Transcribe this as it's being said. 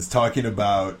talking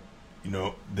about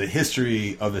the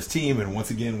history of this team, and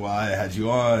once again why I had you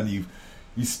on. You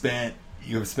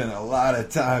have spent a lot of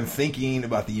time thinking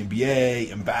about the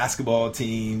NBA and basketball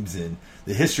teams and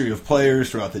the history of players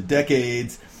throughout the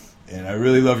decades, and I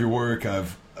really love your work.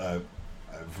 I've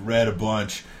read a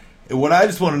bunch. And what I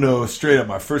just want to know straight up,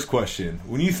 my first question: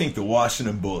 when you think the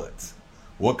Washington Bullets,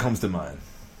 what comes to mind?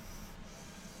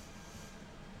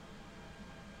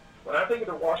 When I think of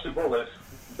the Washington Bullets,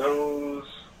 those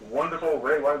wonderful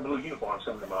red, white, and blue uniforms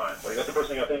come to mind. Like, that's the first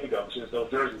thing I think of, is those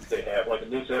jerseys they have, like the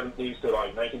mid-70s to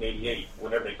like 1988,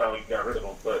 whenever they finally got rid of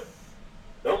them. But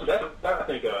that's what I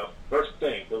think of. First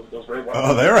thing, those red, white.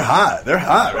 Oh, they're hot. They're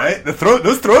hot, right?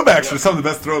 Those throwbacks are some of the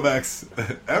best throwbacks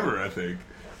ever, I think.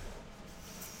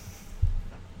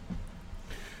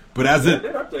 But as it,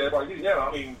 like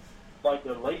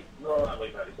the not late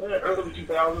 90s, early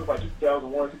 2000s, like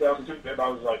 2001, 2002,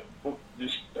 everybody was like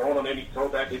just throwing on any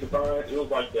throwback they could find. It was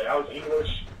like the Alex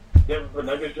English Denver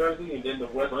Nuggets jersey, and then the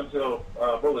West Until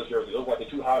Bullets jersey. It was like the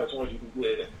two hottest ones you could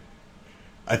get.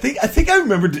 I think I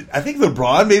remember. I think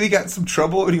LeBron maybe got in some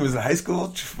trouble when he was in high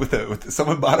school with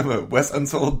someone bought him a West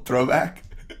Unsold throwback.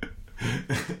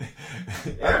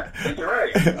 Yeah, I think you're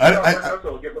right. I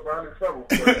get LeBron in trouble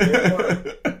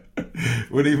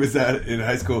when he was in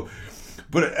high school.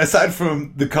 But aside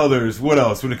from the colors, what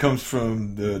else? When it comes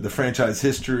from the franchise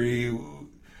history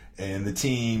and the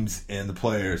teams and the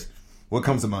players, what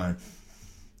comes to mind?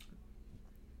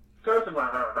 Comes to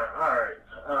mind. All right.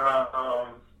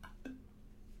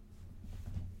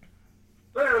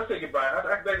 Let's take it by.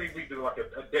 I think we do like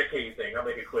a decade thing. I'll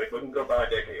make it quick. We can go by a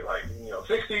decade. Like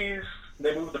 60s.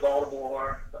 They moved to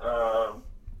Baltimore.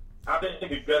 I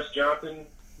think Gus Johnson,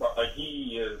 like,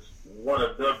 he is one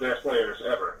of the best players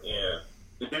ever, and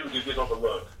the dude just gets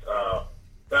overlooked. I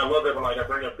love it when I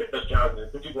bring up Gus Johnson,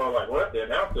 and people are like, "What? The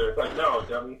announcer?" It's like, no,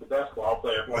 dummy, he's a basketball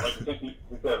player from like the 60s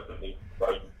and 70s.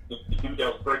 Like the dude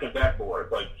that was breaking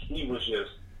backboards. Like, he was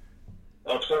just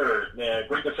absurd, man.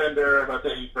 Great defender. As I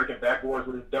say, he's breaking backboards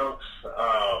with his dunks.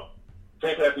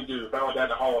 Fantastic dude. Finally got in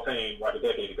the Hall of Fame like a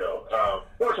decade ago.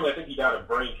 Fortunately, I think he died of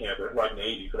brain cancer like in the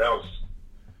 80s, so that was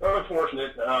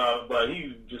unfortunate, but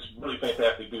he just really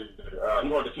fantastic dude. He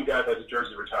one of the few guys that has a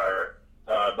jersey retired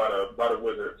by the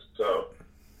Wizards. So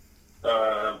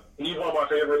he's one of my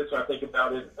favorites. I think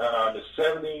about it. The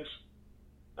 70s.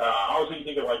 Obviously, you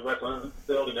think of like Wes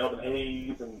Unseld and Elvin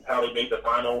Hayes and how they made the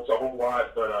finals a whole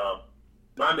lot. But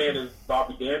my man is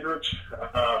Bobby Dandridge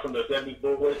from the 70s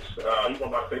Bullets. He's one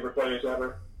of my favorite players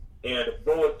ever. And the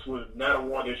Bullets would not have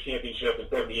won this championship in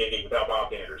 '78 without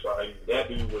Bob Dandridge. That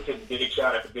dude was hitting big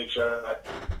shot after big shot.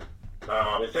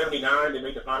 In '79, they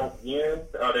made the finals again.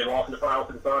 They lost in the finals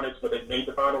to the Sonics, but they made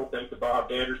the finals thanks to Bob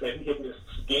Dandridge. And he hit this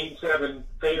Game 7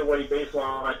 fadeaway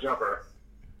baseline jumper,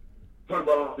 put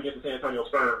them up against the San Antonio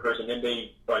Spurs, and then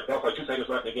that was like 2 seconds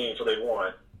left in the game, so they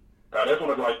won. That's one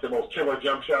of the most killer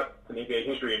jump shots in NBA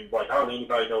history, and hardly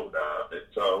anybody knows about it.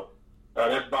 So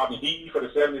that's Bobby D for the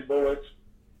 '70s Bullets.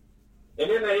 And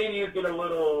then the 80s get a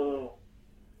little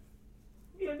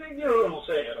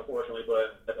sad, unfortunately,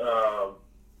 but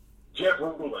Jeff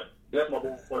Ruland, that's my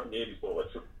boy from the 80s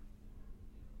Bullets.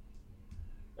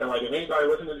 And if anybody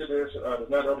listening to this does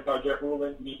not know about Jeff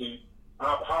Ruland, you need to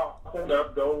hold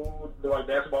up, go to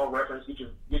Basketball Reference, get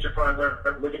your prime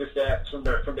reference, look at the stats from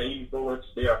the 80s Bullets.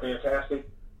 They are fantastic.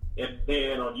 And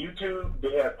then on YouTube,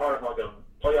 they have part of a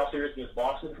playoff series against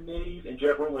Boston from the 80s, and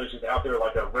Jeff Ruland is just out there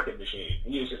like a wrecking machine.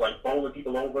 He is just bowling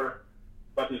people over.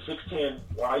 Like this 6'10"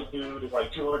 white dude is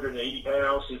 280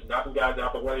 pounds, just knocking guys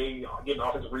out the way, getting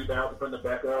offensive rebounds and putting them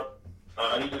back up.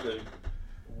 He's just a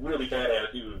really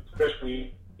badass dude,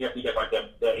 especially after he got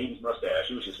that 80s mustache.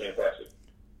 He was just fantastic.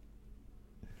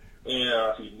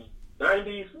 And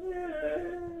 90s,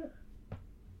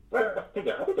 I think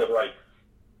they're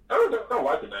I don't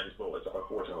like the 90s Bullets,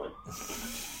 unfortunately.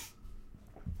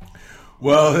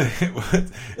 Well,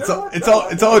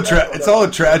 it's all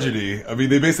a tragedy. I mean,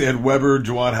 they basically had Webber,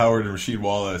 Juwan Howard, and Rasheed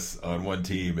Wallace on one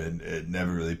team, and it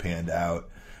never really panned out.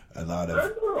 A lot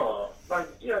of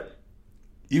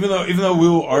even though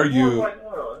we'll argue,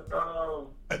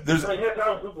 there's. He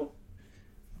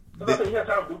had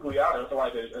Tom Gugliotta for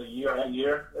a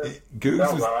year.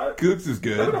 Googs was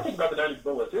good. I don't think about the 90s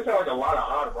Bullets. There's a lot of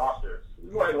odd rosters.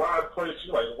 A lot of players.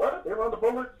 What? They were on the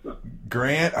Bullets?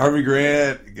 Harvey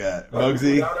Grant, got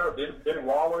Muggsy. Ben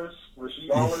Wallace, Rasheed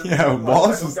Wallace. Yeah,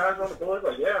 Wallace was. Guys on the Bullets,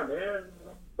 yeah, man.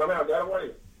 Somehow got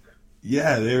away.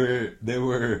 Yeah, they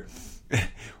were. Well,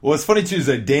 what's funny too is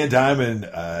that Dan Diamond,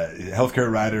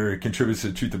 healthcare writer, contributes to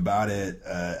The Truth About It.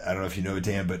 I don't know if you know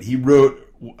Dan, but he wrote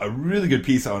a really good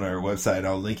piece on our website.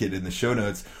 I'll link it in the show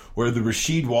notes, where the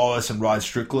Rasheed Wallace and Rod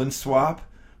Strickland swap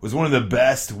was one of the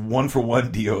best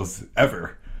 1-for-1 deals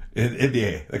ever in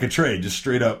NBA, like a trade, just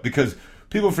straight up. Because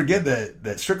people forget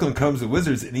that Strickland comes to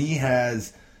Wizards and he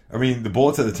has, the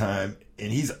Bullets at the time,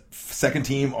 and he's second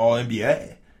team All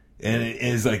NBA, and it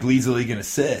is like leads the league in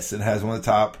assists and has one of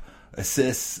the top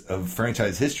assists of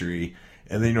franchise history.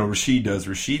 And then Rasheed does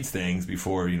Rasheed's things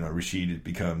before Rasheed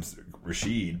becomes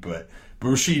Rasheed, but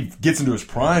Rasheed gets into his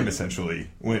prime essentially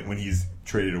when he's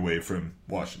traded away from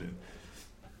Washington,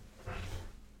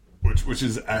 which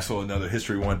is actually another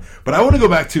history one. But I want to go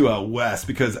back to Wes,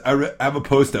 because I have a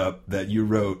post up that you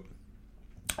wrote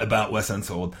about Wes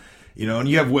Unseld, and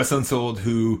you have Wes Unseld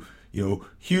who,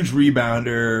 huge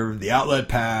rebounder, the outlet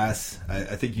pass.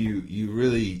 I think you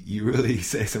really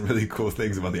say some really cool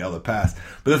things about the outlet pass.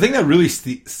 But the thing that really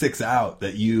sticks out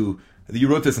that you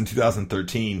wrote this in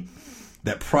 2013,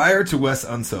 that prior to Wes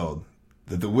Unseld,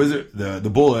 that the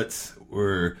Bullets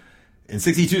were in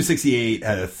 62-68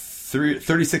 had a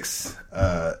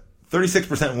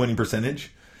 36% winning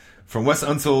percentage. From Wes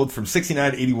Unseld, from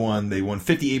 69 to 81, they won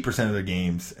 58% of their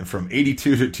games. And from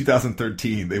 82 to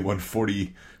 2013, they won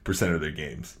 40% of their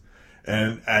games.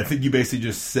 And I think you basically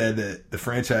just said that the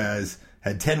franchise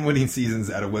had 10 winning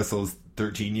seasons out of Wes Unseld's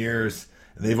 13 years,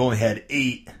 and they've only had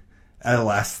 8 out of the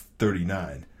last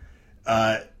 39.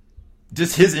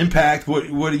 Just his impact, what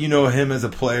do you know of him as a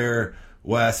player,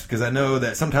 Wes? Because I know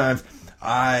that sometimes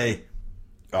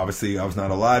obviously I was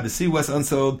not alive to see Wes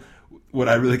Unseld. What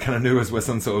I really kind of knew as Wes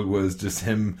Unseld was just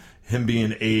him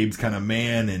being Abe's kind of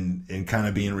man and kind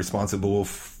of being responsible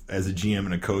as a GM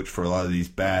and a coach for a lot of these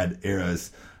bad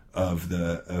eras of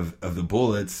the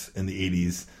Bullets in the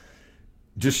 80s.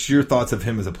 Just your thoughts of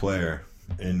him as a player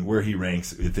and where he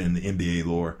ranks within the NBA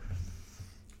lore.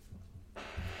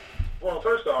 Well,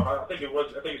 first off, I think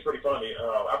it's pretty funny.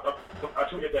 I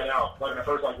tweeted that out when I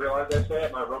first realized that stat,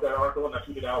 and I wrote that article and I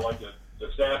tweeted out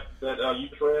the stat that you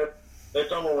just read. And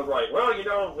someone was like, well,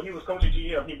 when he was coaching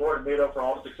GM, he more than made up for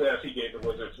all the success he gave the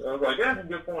Wizards. And I was like, that's a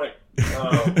good point. Those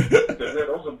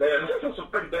are some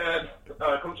pretty bad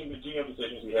coaching and GM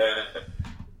decisions he had.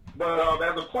 But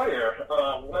as a player,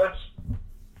 Wes,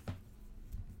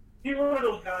 he's one of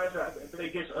those guys that I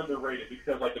think gets underrated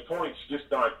because the points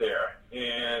just aren't there.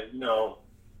 And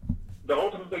the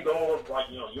ultimate goal of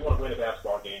you want to win a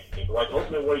basketball game, but the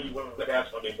ultimate way you win a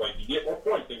basketball game is you get more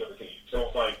points than the other team.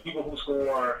 So it's people who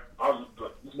score,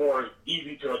 it's more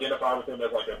easy to identify with them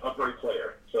as a great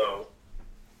player. So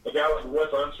a guy like Wes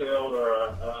Unseld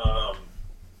or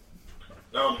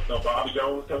Bobby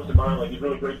Jones comes to mind. These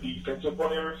really great defensive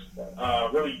players,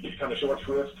 really get kind of short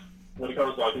shrift when it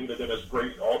comes to either of them as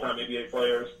great all-time NBA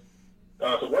players.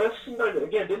 So Wes,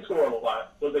 again, didn't score a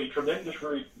lot. Was a tremendous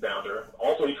rebounder,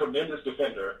 also a tremendous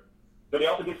defender. But he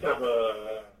also gets kind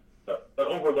of an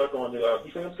overlook on the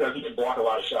defense because he can block a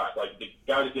lot of shots. The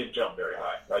guy that didn't jump very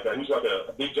high. He's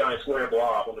a big giant square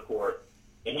blob on the court,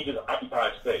 and he just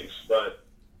occupies space. But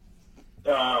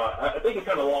I think it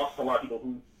kind of lost a lot of people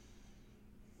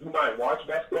who might watch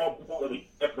basketball but don't really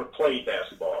ever play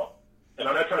basketball. And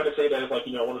I'm not trying to say that as one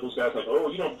of those guys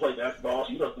you don't play basketball,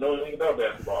 so you don't know anything about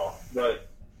basketball. But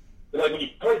when you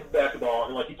play basketball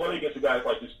and you play against a guy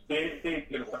that's this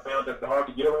big and around that's hard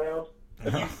to get around,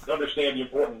 if you understand the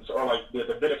importance or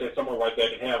the benefit someone like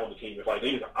that can have on the team, if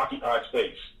they just occupy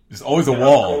space. There's always a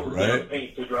wall, right?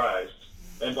 Paint to drives.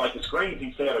 And the screens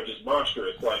he set are just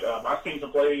monstrous. I've seen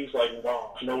some plays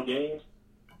no games.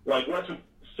 Once we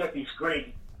set these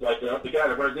screens, the guy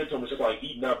that runs into him is just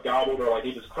eaten up, gobbled, or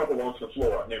they just crumple onto the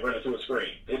floor and they run into a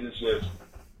screen. It is just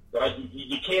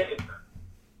you can't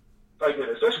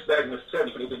especially back in the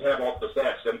 70s when they didn't have all the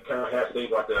stats that he kind of has today,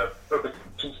 the perfect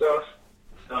stuff.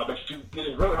 But it's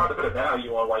really hard to put a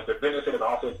value on the benefit of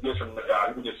offense gets from the guy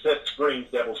who can just set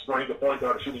screens that will spring the point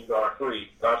guard or shooting guard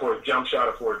free for a jump shot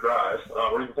or for a drive,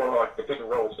 or even for the pick and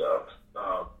roll stuff.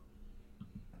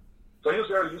 So he was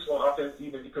very useful on offense,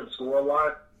 even if he couldn't score a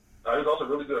lot. He was also a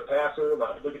really good passer.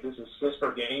 Look at his assists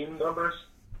per game numbers.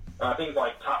 I think he's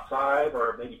top 5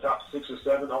 or maybe top 6 or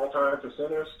 7 all time for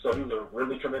centers. So he was a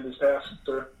really tremendous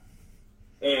passer.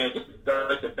 And just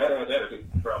the badass attitude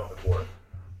he brought on the court.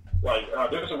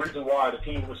 There's a reason why the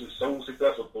team was just so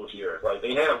successful those years.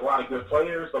 They had a lot of good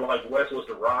players, but Wes was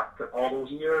the rock for all those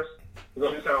years. So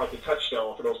he was kind of the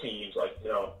touchstone for those teams.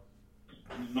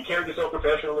 You carried yourself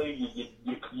professionally. You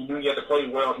knew you had to play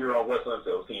well if you were on Wes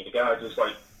Unseld's team. The guy just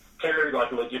carried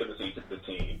legitimacy to the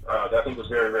team. That I think was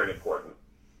very, very important.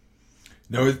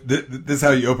 No, this is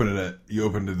how you opened it. You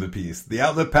opened the piece. The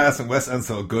outlet pass and Wes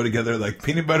Unseld go together like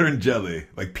peanut butter and jelly,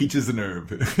 like peaches and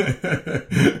herb. I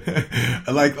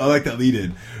like that lead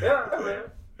in. Yeah, man.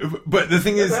 But the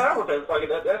thing is,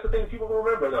 that's the thing people don't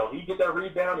remember though. He get that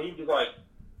rebound, and he just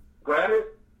grab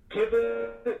it,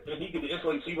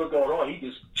 basically see what's going on. He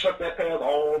just chucked that pass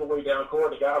all the way down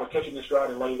court. The guy was catching his stride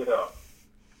and laying it up.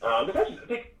 I just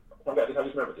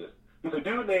remember this. There's a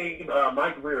dude named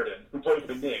Mike Reardon who played for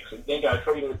the Knicks and then got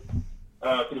traded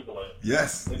to the Bulls.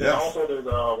 Yes. And then also there's,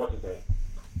 what's his name?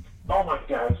 Oh my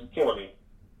God, he's killing me.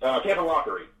 Kevin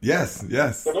Lockery. Yes.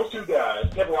 So those two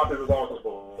guys, Kevin Lockery was always the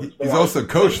Bulls. He's also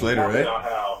coached later, right?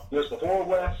 How there's before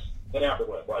West and after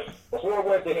West. Like, before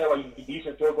West, they had like a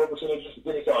decent field goal percentage.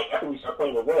 Then they said, like, after we started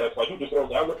playing with West, like, he just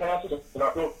throws outlet passes, and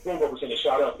our field goal percentage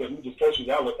shot up because we just catch these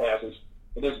outlet passes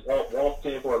and just walk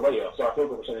 10 for a layup. So our field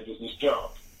goal percentage just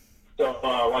jumped. So,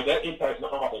 like, that impacts the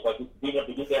offense. Like, being able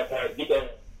to get that pass, get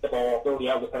that ball, throw the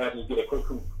outlet pass, and get a quick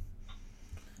hoop.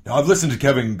 Now, I've listened to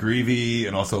Kevin Greavy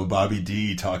and also Bobby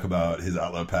D talk about his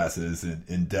outlet passes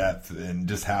in depth and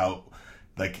just how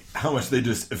much they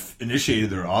just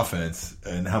initiated their offense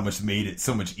and how much made it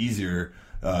so much easier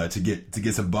to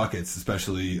get some buckets,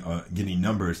 especially getting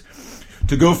numbers.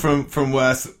 To go from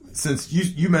Wes, since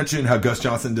you mentioned how Gus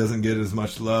Johnson doesn't get as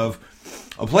much love,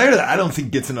 a player that I don't think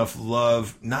gets enough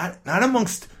love, not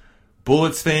amongst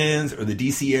Bullets fans or the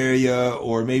DC area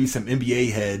or maybe some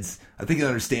NBA heads. I think I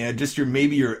understand. Just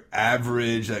your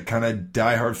average, that kind of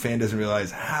diehard fan doesn't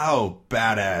realize how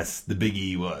badass the Big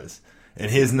E was and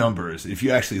his numbers. If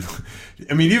you actually,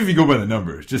 I mean, even if you go by the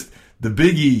numbers, just the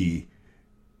Big E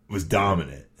was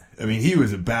dominant. I mean, he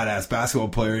was a badass basketball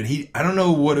player, and I don't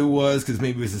know what it was, because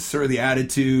maybe it was a surly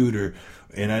attitude,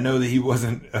 and I know that he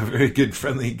wasn't a very good,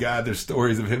 friendly guy. There's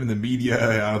stories of him in the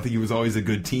media. I don't think he was always a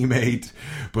good teammate,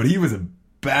 but he was a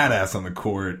badass on the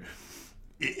court.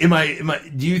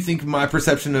 Do you think my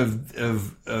perception of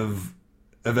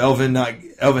Elvin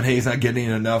Hayes not getting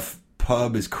enough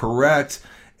pub is correct?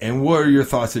 And what are your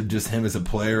thoughts of just him as a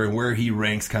player and where he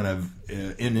ranks kind of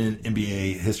in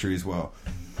NBA history as well?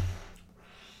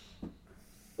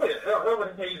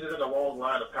 Elvin Hayes is in a long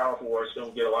line of power forwards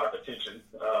don't get a lot of attention.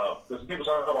 Because people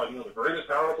talk about, the greatest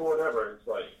power forward ever. It's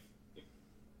like,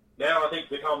 now I think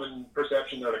the common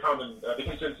perception or the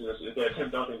consensus is that Tim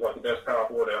Duncan is like the best power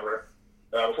forward ever.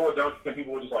 Before Duncan,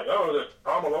 people were just like, oh, is it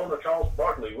Karl Malone or Charles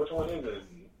Barkley? Which one is it?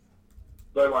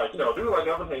 But, like, dudes like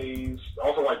Elvin Hayes,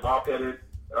 also like Bob Pettit,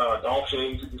 Dolph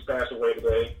Schayes, who just passed away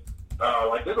today.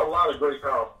 There's a lot of great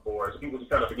power forwards that people just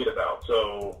kind of forget about.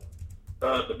 So,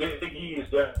 the Big E is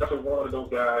definitely one of those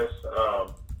guys.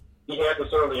 He had the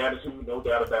surly attitude, no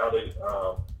doubt about it.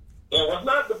 And was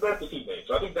not the best of teammates.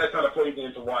 So I think that kind of plays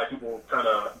into why people kind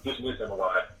of dismiss him a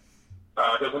lot.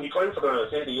 Because when he played for the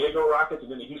San Diego Rockets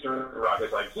and then the Houston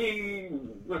Rockets, he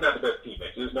was not the best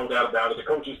teammates. There's no doubt about it. The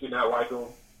coaches did not like him.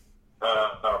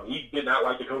 He did not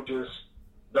like the coaches.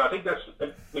 But I think that's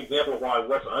an example of why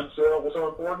Wes Unseld was so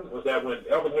important, was that when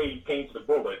Elvin Hayes came to the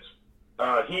Bullets,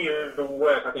 he and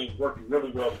Wes, I think, worked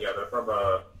really well together. From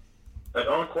an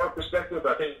on-court perspective,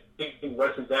 I think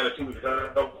Wes's attitude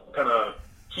helped kind of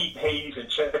keep Hayes in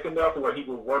check enough to where he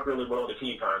would work really well in the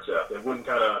team concept and wouldn't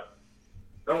kind of,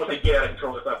 I don't want to say get out of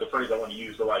control, that's not the phrase I want to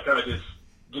use, but kind of just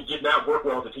did not work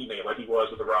well as a teammate like he was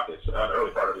with the Rockets in the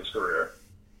early part of his career.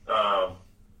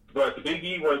 But the Big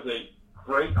E was a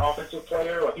great offensive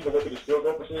player. People look at his field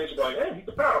goal percentage and be like, hey, he's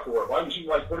a power forward. Why did he shoot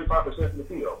 45% from the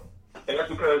field? And that's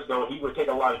because, he would take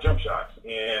a lot of jump shots.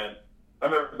 And I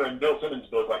remember in Bill Simmons'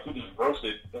 book, he just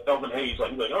roasted Elvin Hayes. He's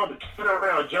like, oh, the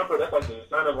turnaround jumper, that's the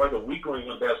sign of a weakling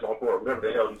on the basketball court, whatever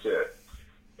the hell he said.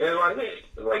 And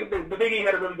the Big E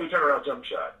had a really good turnaround jump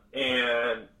shot.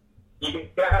 And you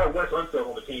got Wes Unseld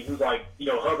on the team who's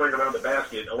hovering around the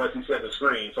basket unless he sets the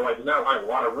screen. So there's not a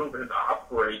lot of room for him to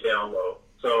operate down low.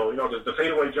 So, the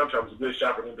fadeaway jump shot was a good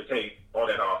shot for him to take on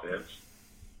that offense.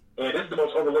 And this is the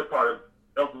most overlooked part of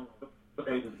Elvin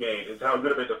Hayes' game, is how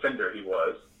good of a defender he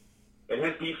was. And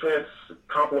his defense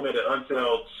complemented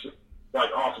Unseld's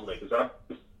awesomely. Because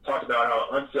I talked about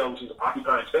how Unseld was just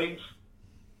occupying space,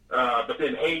 but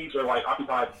then Hayes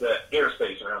occupied the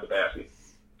airspace around the basket.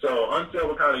 So Unseld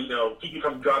would kind of, keep you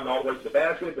from driving all the way to the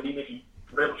basket, but even if you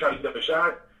were able to try to get up a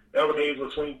shot, Elvin Hayes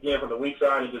would swing in from the weak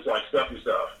side and just stuff your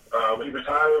stuff. When he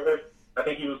retired, I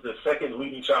think he was the second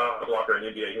leading shot blocker in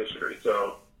NBA history.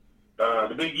 So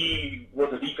the Big E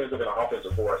was a defensive and an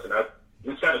offensive force, and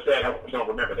it's kind of sad how we don't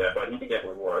remember that, but he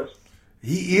definitely was.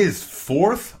 He is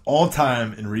fourth all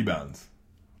time in rebounds,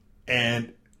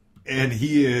 and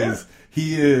he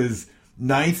is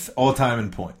ninth all time in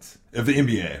points of the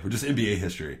NBA, or just NBA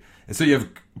history. And so you have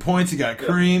points. You got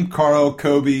Kareem, Karl,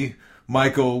 Kobe,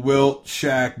 Michael, Wilt,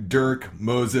 Shaq, Dirk,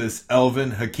 Moses,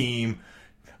 Elvin, Hakeem,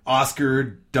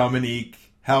 Oscar, Dominique,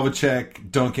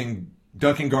 Havlicek, Duncan,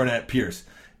 Garnett, Pierce.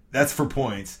 That's for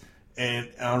points.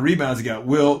 And on rebounds, you got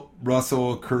Wilt,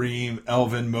 Russell, Kareem,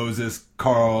 Elvin, Moses,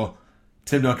 Karl,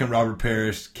 Tim Duncan, Robert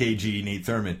Parrish, KG, Nate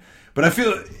Thurman. But I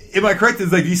feel, am I correct?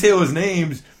 Is like you say those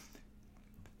names.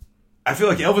 I feel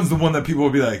like Elvin's the one that people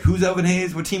will be like, "Who's Elvin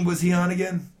Hayes? What team was he on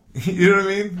again?" You know what I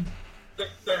mean?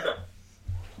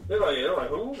 They're like,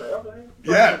 who? Elvin Hayes?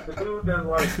 Yeah. The dude that's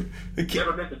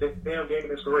never missed a damn game in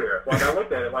his career. Like I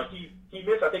looked at it, he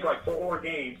missed I think 4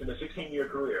 games in a 16-year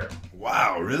career.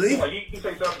 Wow, really? He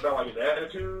said something about his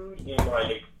attitude and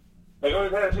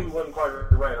his attitude wasn't quite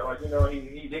right.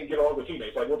 He didn't get all the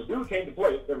teammates. Well, the dude came to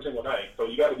play every single night, so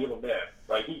you got to give him that.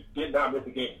 He did not miss a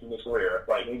game in his career,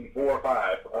 maybe 4 or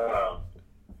 5,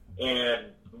 and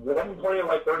wasn't playing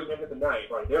 30 minutes a night.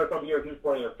 There were some years he was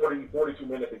playing 30, 42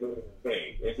 minutes a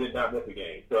game and did not miss a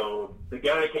game. So the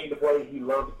guy came to play. He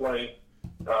loved to play.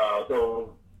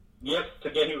 So yes,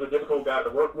 again, he was a difficult guy to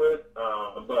work with,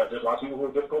 but there's lots of people who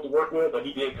are difficult to work with, but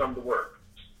he did come to work.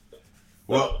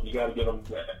 Well, you got to give him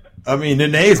that. I mean,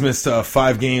 Nene's missed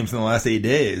 5 games in the last 8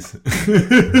 days. That's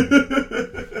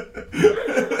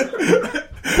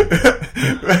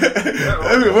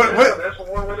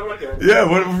one way to look at it. Yeah,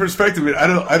 what perspective? I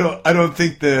don't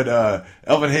think that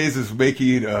Elvin Hayes is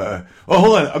making.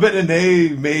 Hold on. I bet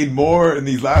Nene made more in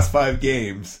these last 5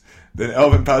 games than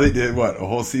Elvin probably did. What, a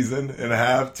whole season and a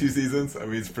half, 2 seasons? I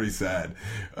mean, it's pretty sad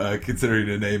considering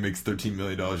Nene makes $13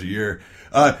 million a year.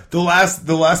 The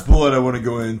last bullet I want to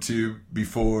go into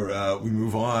before we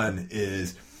move on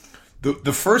is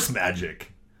the first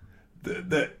Magic.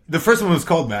 The first one was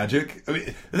called Magic. I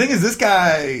mean, the thing is, this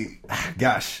guy,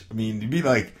 gosh, I mean, you'd be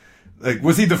like,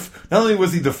 was he not only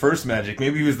was he the first Magic,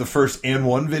 maybe he was the first and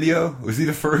one video. Was he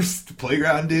the first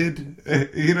playground dude?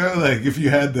 If you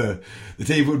had the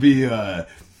tape would be Earl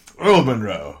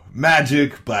Monroe,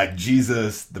 Magic, Black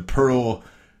Jesus, the Pearl.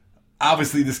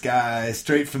 Obviously, this guy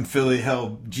straight from Philly,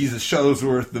 Jesus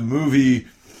Shuttlesworth. The movie,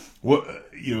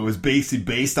 was basically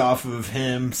based off of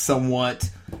him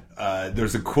somewhat.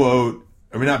 There's a quote,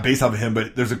 I mean, not based off of him,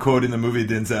 but there's a quote in the movie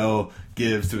Denzel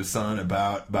gives to his son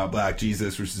about Black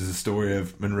Jesus, which is a story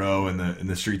of Monroe in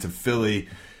the streets of Philly.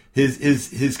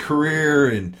 His career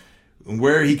and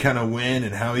where he kind of went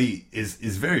and how he is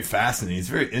very fascinating. It's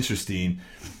very interesting.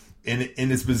 And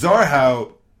it's bizarre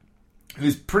how he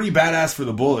was pretty badass for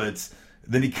the Bullets.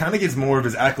 Then he kind of gets more of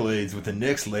his accolades with the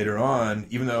Knicks later on,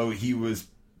 even though he was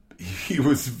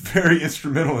very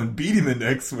instrumental in beating the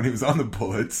Knicks when he was on the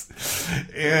Bullets,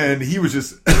 and he was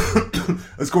just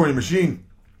a scoring machine.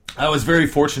 I was very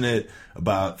fortunate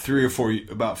about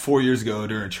 4 years ago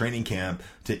during a training camp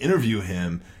to interview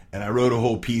him, and I wrote a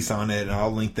whole piece on it, and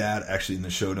I'll link that actually in the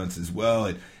show notes as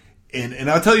well. And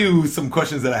I'll tell you some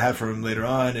questions that I had for him later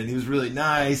on, and he was really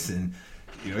nice, and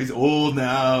he's old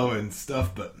now and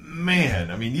stuff, but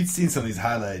man, I mean, you've seen some of these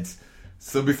highlights.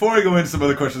 So before I go into some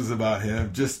other questions about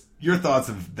him, just your thoughts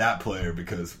of that player,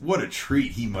 because what a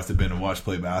treat he must have been to watch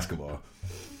play basketball.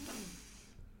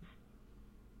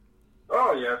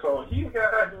 Oh, yeah. So he's a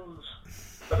guy who's,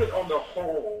 I think on the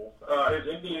whole, his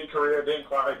NBA career didn't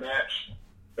quite match,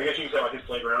 I guess you could say, his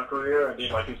playground career and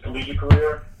then, his collegiate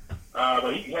career.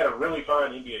 But he had a really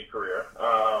fine NBA career.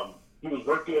 He was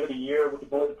Rookie of the Year with the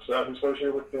Bullets, his first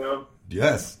year with them.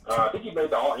 Yes. I think he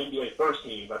made the All-NBA first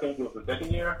team. I think it was the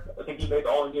second year. I think he made the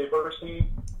All-NBA first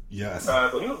team. Yes.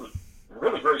 So he was a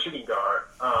really great shooting guard.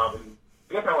 And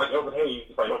I guess kind of like Elvin Hayes,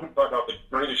 when people talk about the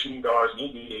greatest shooting guards in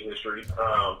NBA history,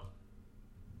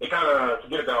 they kind of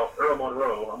forget about Earl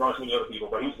Monroe, amongst many other people,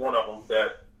 but he's one of them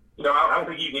that, I don't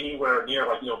think he's anywhere near,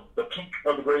 the peak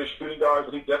of the greatest shooting guards,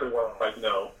 but he's definitely one of,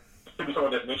 to be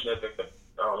someone that's mentioned as the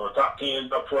top 10,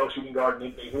 top 12 shooting guard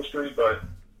in NBA history, but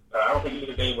I don't think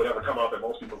either name would ever come up in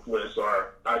most people's lists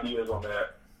or ideas on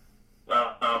that.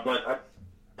 But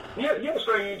he had a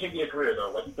strange NBA career,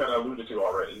 though, like you kind of alluded to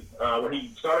already, where he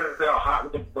started out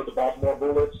hot with the Baltimore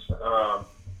Bullets.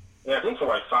 And I think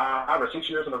for 5 or 6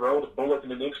 years in a row, the Bullets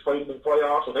and the Knicks played in the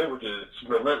playoffs, so they were just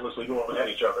relentlessly going at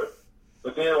each other.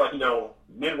 But then,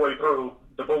 midway through,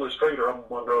 the Bullets traded Earl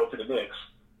Monroe to the Knicks.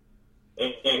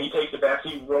 And he takes the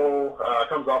backseat role,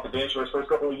 comes off the bench for his first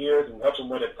couple of years and helps him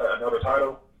win another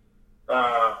title.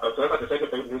 So that's the second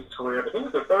phase of his career. But then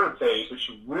it's the third phase,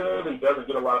 which really doesn't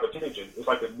get a lot of attention. It's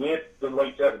the mid to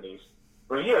late 70s,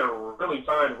 where he had a really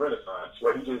fine renaissance,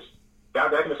 where he just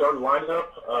got back in the starting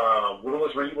lineup.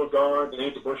 Willis Reed was gone.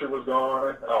 Dave DeBusschere was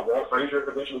gone. Walt Frazier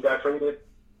eventually got traded.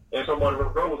 And so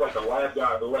Monroe was the last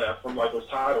guy left from those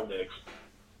title Knicks.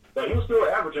 But he was still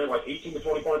averaging 18 to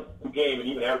 20 points a game and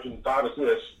even averaging 5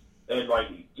 assists. And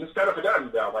just kind of forgotten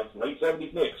about late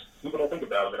 70s Knicks. People don't think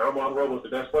about him. And Earl Monroe was the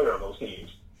best player on those teams.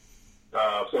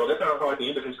 So that's kind of the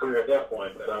end of his career at that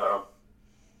point. But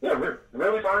yeah,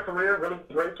 really fine career, really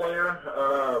great player.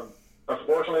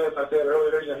 unfortunately, as I said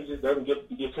earlier, he just doesn't get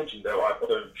the attention that a lot of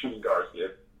other shooting guards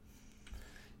get.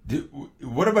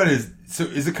 What about his? So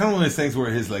is it kind of one of those things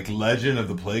where his like legend of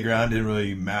the playground didn't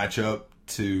really match up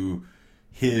to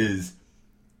his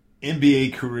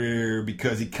NBA career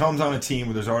because he comes on a team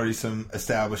where there's already some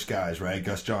established guys, right?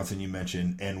 Gus Johnson, you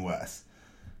mentioned, and Wes,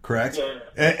 correct? Yeah.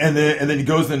 And then he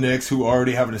goes to the Knicks, who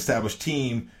already have an established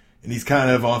team, and he's kind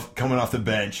of coming off the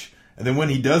bench. And then when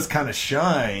he does kind of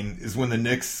shine is when the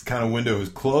Knicks kind of window is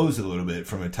closed a little bit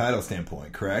from a title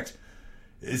standpoint, correct?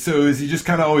 So is he just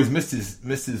kind of always missed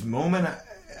his moment?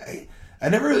 I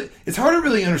never really. It's hard to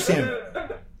really understand. I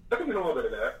think there's a little bit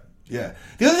of that. Yeah.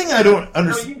 The other thing I don't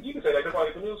understand. You can say that because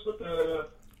like when it was with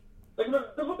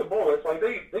the Bullets, like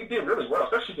they did really well,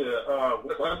 especially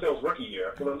with Lansdale's rookie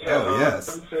year. When they had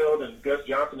Lansdale and Gus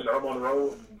Johnson and Earl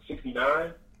Monroe in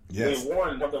 '69. Yes. They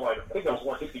won something like, I think that was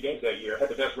 160 games that year. Had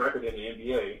the best record in the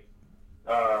NBA.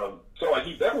 So like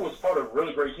he definitely was part of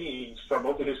really great teams for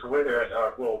most of his career.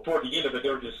 Well, toward the end of it, they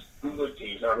were just good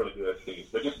teams, not really good teams,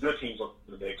 but just good teams on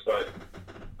the Knicks. But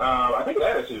I think his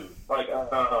attitude, like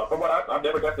from what I've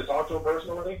never got to talk to him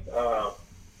personally, but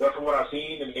from what I've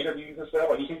seen in interviews and stuff,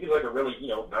 like he seems like a really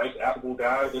nice, affable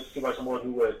guy. Just seems like someone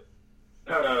who would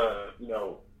kind of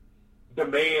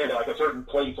demand like a certain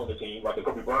place on the team, like a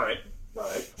Kobe Bryant.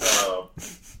 Right.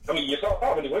 I mean, you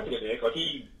saw when he went to the Knicks, like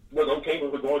he was okay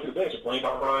with going to the bench and playing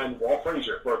behind Walt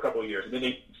Frazier for a couple of years, and then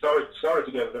they started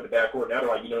together in the backcourt. Now they're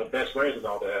like best friends and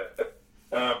all that.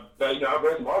 But I've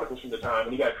read some articles from the time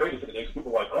when he got traded to the Knicks.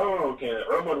 People were like, oh, can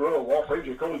Earl Monroe and Walt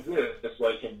Frazier coexist? It's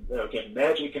like can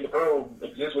Magic and the Pearl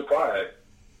exist with Clyde?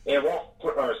 And Earl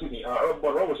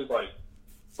Monroe was just like,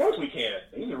 of course we can.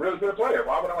 He's a really good player.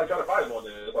 Why would I try to fight him on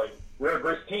this? It's like, we're a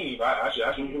great team. I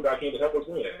should do what I can to help us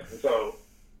win. And so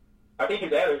I think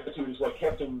his attitude is what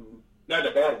kept him, not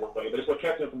in a bad way, but it's what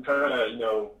kept him from trying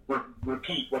to,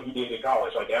 repeat what he did in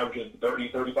college, like averaging 30,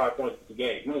 35 points a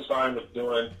game. He was fine with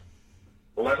doing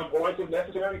 11 points if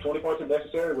necessary, 20 points if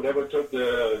necessary, whatever it took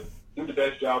to do the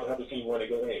best job to help the team win a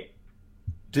good game.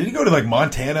 Did he go to like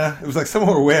Montana? It was like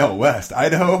somewhere way out west.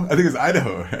 Idaho? I think it was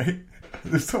Idaho, right?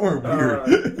 It was somewhere weird.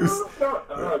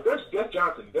 Gus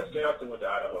Johnson went to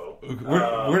Idaho.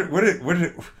 Where did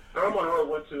it? Earl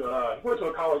Monroe went to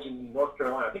a college in North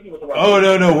Carolina. I think he went to.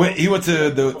 No! He went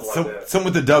to some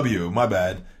with the W. My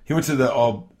bad. He went to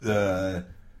the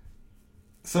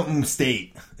something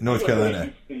state in North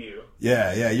Carolina.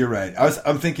 Yeah, you're right.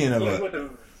 I'm thinking of that's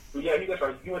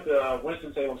right. He went to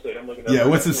Winston-Salem State. I'm looking at. Yeah,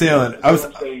 Winston-Salem.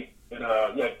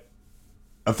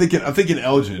 I'm thinking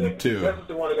Elgin too. That's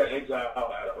the one that got exiled out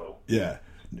of Idaho. Yeah.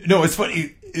 No, it's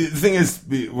funny. The thing is,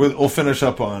 we'll finish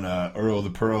up on Earl the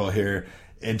Pearl here.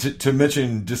 And to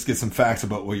mention, just get some facts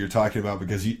about what you're talking about,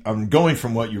 because I'm going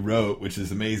from what you wrote, which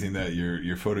is amazing that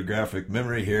your photographic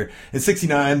memory here. In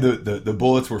 '69, the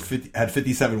Bullets had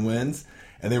 57 wins,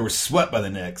 and they were swept by the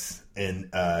Knicks in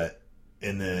the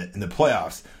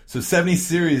playoffs. So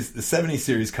the 70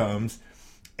 series comes,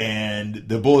 and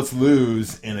the Bullets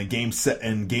lose in game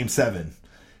 7.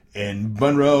 And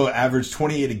Monroe averaged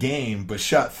 28 a game, but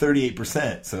shot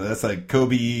 38%. So that's like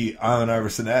Kobe Allen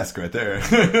Iverson-esque right there.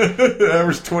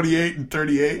 Averaged 28 and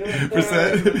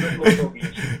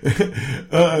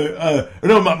 38%.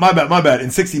 No, my bad.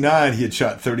 In 69, he had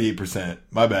shot 38%.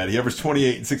 My bad. He averaged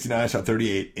 28 in 69, shot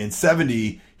 38. In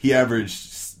 70, he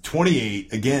averaged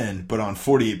 28 again, but on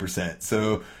 48%.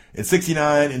 So in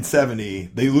 69 and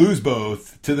 70, they lose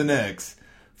both to the Knicks.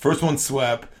 First one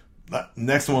swept.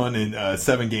 Next one in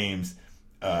 7 games,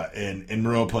 and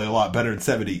Monroe played a lot better in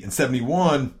 70. In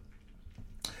 71,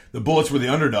 the Bullets were the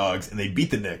underdogs, and they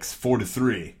beat the Knicks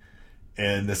 4-3.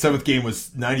 And the 7th game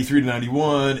was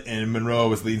 93-91, and Monroe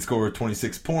was leading scorer with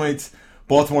 26 points.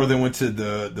 Baltimore then went to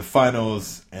the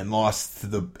finals and lost to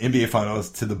the NBA finals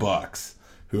to the Bucks,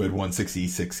 who had won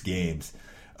 66 games.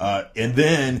 And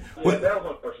then that was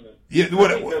unfortunate. The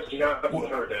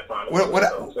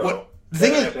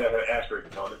thing is,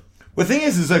 the thing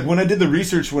is like when I did the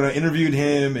research, when I interviewed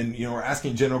him, and we're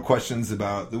asking general questions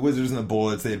about the Wizards and the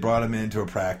Bullets, they had brought him into a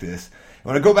practice. And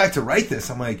when I go back to write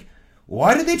this, I'm like,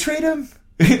 why did they trade him?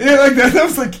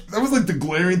 that was like the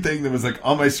glaring thing that was like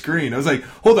on my screen. I was like,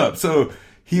 hold up, so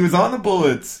he was on the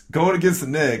Bullets going against the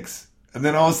Knicks, and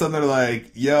then all of a sudden they're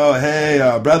like, yo,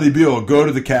 hey, Bradley Beal, go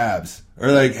to the Cavs,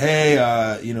 or like, hey,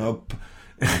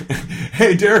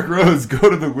 hey, Derrick Rose,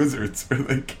 go to the Wizards, or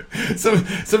like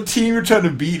some team you're trying to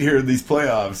beat here in these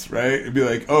playoffs, right? It'd be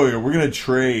like, oh, yeah, we're gonna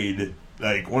trade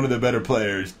like one of the better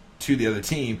players to the other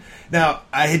team. Now,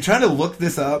 I had tried to look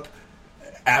this up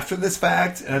after this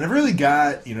fact, and I never really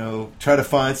got, try to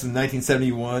find some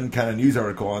 1971 kind of news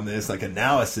article on this, like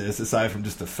analysis aside from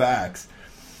just the facts.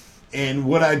 And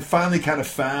what I'd finally kind of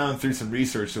found through some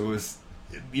research, so it was,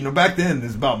 back then it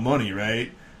was about money,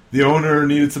 right? The owner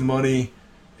needed some money,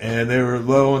 and they were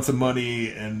low on some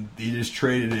money, and he just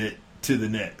traded it to the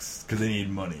Knicks because they needed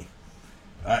money.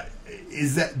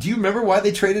 Do you remember why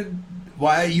they traded?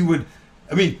 Why you would?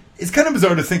 I mean, it's kind of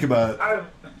bizarre to think about.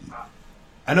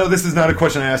 I know this is not a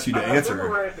question I asked you to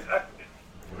answer.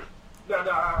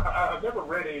 I've never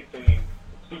read anything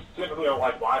specifically on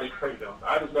like why they traded them.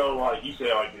 I just know, like you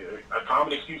said, like a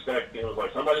common excuse back then was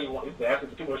like somebody is asking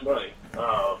for too much money.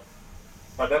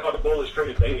 Like that's why the Bullets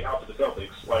traded David House to the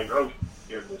Celtics, like early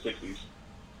years in the '60s.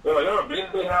 They're like, oh, Ben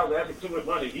House asking for too much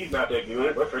money. He's not that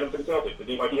good. Let's trade him to the Celtics. And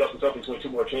then like he helped the Celtics win 2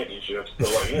 more championships. So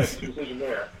like, yeah, good decision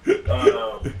there. But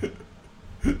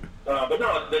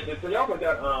no, they also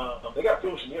got they got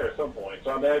Phil Chenier at some point.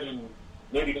 So I imagine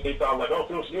maybe they thought like, oh,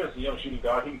 Phil Chenier is a young shooting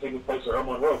guard. He can take his place for Earl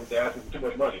Monroe. He's asking for too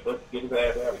much money. Let's get his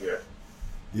ass out of here.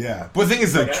 Yeah, but the thing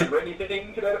is, read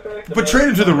anything to that effect? But trade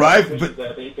him to the rival. But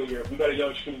they figure we got a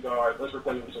young shooting guard. Let's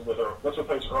replace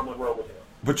Earl Monroe with him.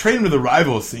 But trade him to the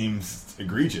rival seems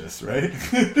egregious, right?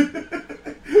 Well,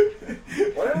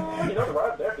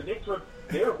 the Knicks were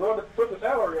willing to put the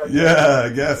salary. I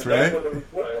guess, right?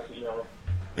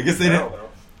 I guess they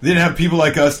didn't have people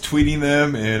like us tweeting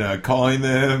them and calling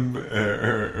them,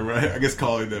 I guess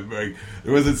calling them. Right?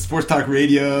 There wasn't sports talk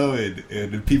radio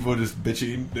and people just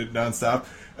bitching nonstop.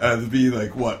 There'd be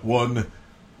like one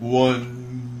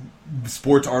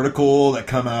sports article that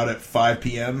come out at 5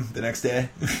 p.m. the next day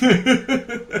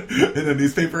in the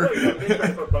newspaper. They tried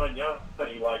to put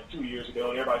Banyani like 2 years ago,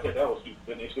 and everybody said that was stupid,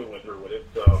 and they still went through with it.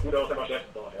 So who knows how much that's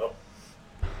going to help.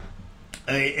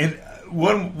 And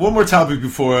one more topic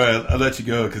before I let you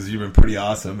go, because you've been pretty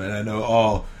awesome, and I know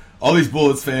all these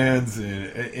Bullets fans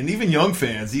and even young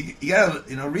fans, you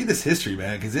gotta read this history,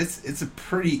 man, because it's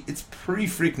pretty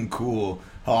freaking cool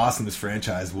how awesome this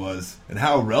franchise was and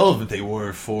how relevant they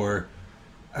were for,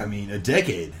 a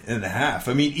decade and a half.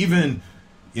 Even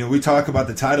we talk about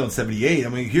the title in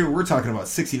 '78. Here we're talking about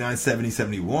 '69, '70,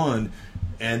 '71,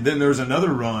 and then there's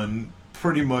another run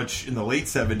pretty much in the late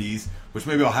 '70s, which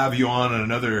maybe I'll have you on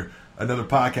another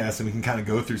podcast and we can kind of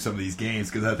go through some of these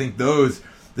games, because I think the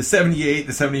 '78,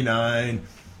 the '79,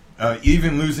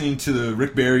 even losing to the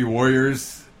Rick Barry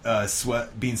Warriors,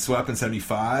 being swept in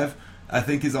 '75, I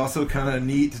think is also kind of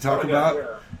neat to talk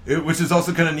about. Yeah. Which is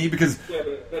also kind of neat because,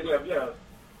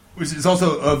 which is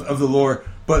also of the lore.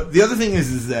 But the other thing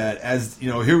is that as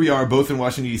here we are both in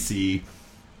Washington D.C.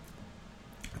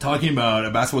 talking about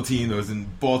a basketball team that was in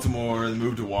Baltimore and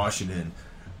moved to Washington.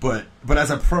 But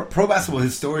as a pro basketball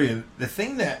historian, the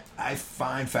thing that I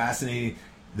find fascinating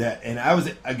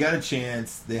I got a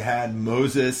chance. They had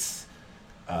Moses,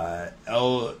 the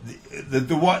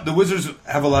Wizards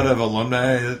have a lot of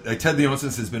alumni. Like Ted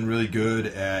Leonsis has been really good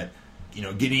at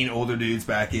getting older dudes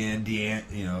back in.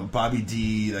 Bobby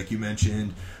D, like you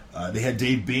mentioned. They had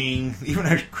Dave Bing, even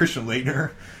had Christian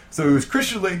Laettner. So it was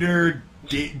Christian Laettner,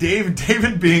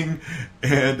 David Bing,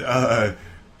 and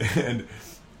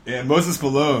Moses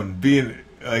Malone being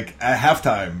like at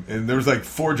halftime, and there was like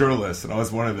 4 journalists, and I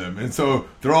was one of them, and so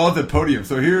they're all at the podium.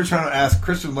 So here, you're trying to ask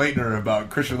Christian Laettner about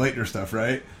Christian Laettner stuff,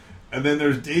 right? And then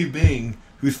there's Dave Bing,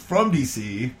 who's from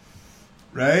DC,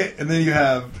 right? And then you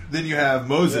have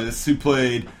Moses, who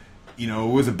played,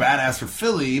 was a badass for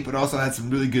Philly, but also had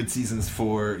some really good seasons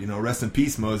for, rest in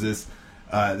peace, Moses.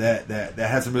 That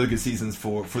had some really good seasons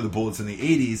for the Bullets in the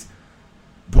 '80s.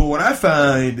 But what I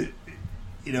find,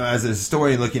 as a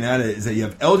historian looking at it, is that you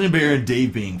have Elgin Baylor and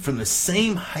Dave Bing from the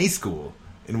same high school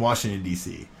in Washington,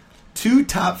 D.C. 2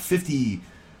 top 50.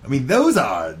 Those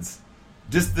odds.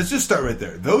 Let's just start right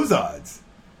there. Those odds.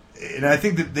 And I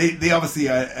think that they obviously,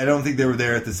 I don't think they were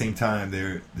there at the same time.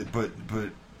 But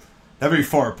not very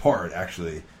far apart,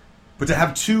 actually. But to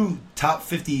have 2 top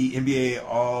 50 NBA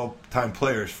all-time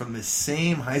players from the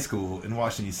same high school in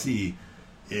Washington, D.C.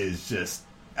 is just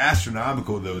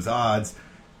astronomical, those odds.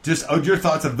 Just your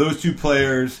thoughts of those 2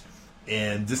 players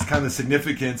and just kind of the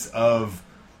significance of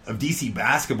DC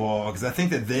basketball, because I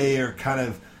think that they are kind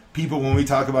of people when we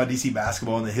talk about DC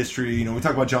basketball and the history. We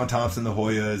talk about John Thompson, the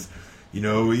Hoyas,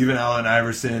 even Allen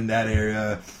Iverson, that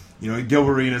area, Gil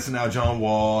Arenas, and now John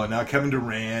Wall, and now Kevin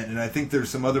Durant, and I think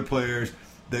there's some other players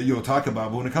that you'll talk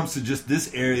about. But when it comes to just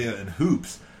this area and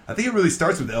hoops, I think it really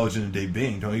starts with Elgin and Dave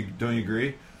Bing. Don't you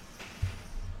agree?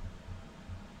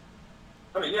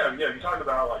 Yeah. You're talking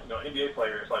about NBA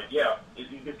players.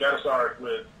 You've got to start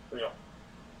with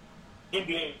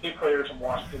NBA players from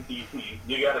Washington D.C.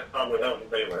 You got to start with Elgin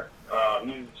Baylor. I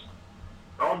don't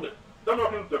know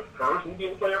if he was the first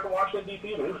NBA player from Washington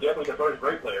D.C., but he was definitely the first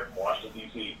great player from Washington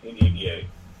D.C. in the NBA.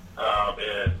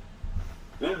 And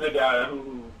this is a guy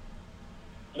who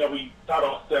we thought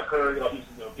on Steph Curry,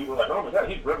 people were like, oh my God,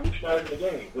 he's revolutionizing the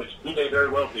game, which he may very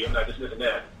well be. I'm not dismissing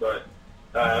that, but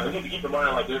we need to keep in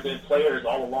mind, like, there's been players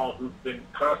all along who've been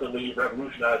constantly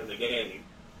revolutionizing the game,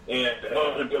 and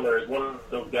Elgin Baylor is one of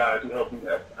those guys who helped do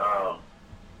that.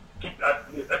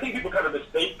 I think people kind of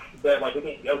mistake that, like, they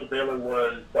think Elgin Baylor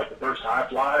was, like, the first high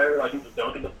flyer, like, he was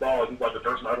dunking the ball, like, he was, like, the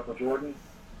first Michael Jordan.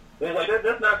 And, like,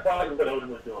 that's not quite what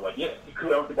Elgin was doing. Like, yes, he could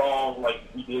dunk the ball, like,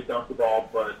 he did dunk the ball,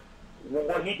 but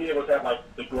what he did was have, like,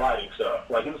 the gliding stuff.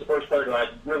 Like, he was the first player that, like,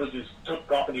 really just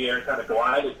took off in the air and kind of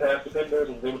glided past defenders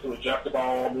and was able to adjust the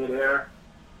ball mid-air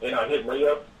and hit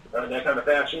layups in that kind of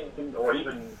fashion. Or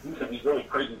even, he was these really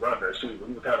crazy runners, too.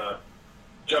 He would kind of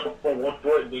jump up on one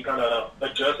foot and then kind of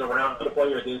adjust around to the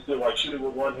player and then still, like, shoot it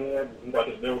with one hand. He's, like,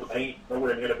 in the middle of the paint,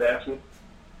 nowhere near the basket.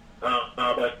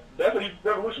 But that's what he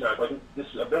revolutionized, like, this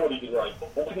ability to, like,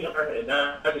 open up and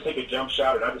not just take a jump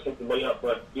shot or not just take the layup,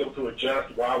 but be able to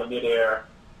adjust while in midair.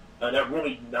 And that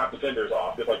really knocked defenders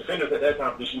off. Because, like, defenders at that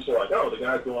time just used to, like, oh, the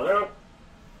guy's going up,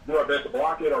 do our best to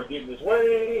block it or get in his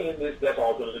way, and that's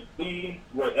all going to be.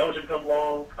 When Elgin comes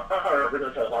along, we're going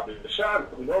to try to block the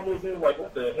shot. What we normally do, like,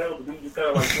 what the hell do we do? Kind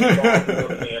of like put the ball in the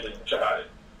other hand and try it.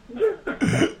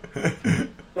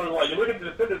 So, like, you look at the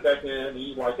defenders back then, and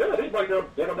you're like, yeah,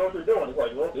 they don't know what they're doing. It's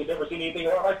like, well, they've never seen anything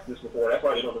like this before. That's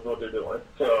why they don't know what they're doing.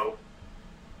 So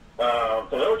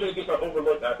Elgin gets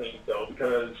overlooked, I think, though,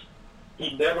 because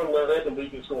he never led the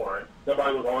league in scoring.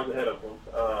 Somebody was always ahead of him.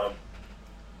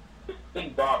 I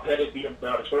think Bob Pettit beat him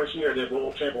out his first year, then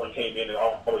Will Chamberlain came in and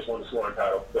always won the scoring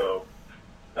title. So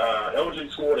Elgin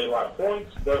scored a lot of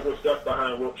points, but was stuck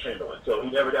behind Will Chamberlain. So he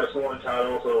never got a scoring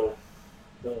title, so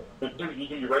you do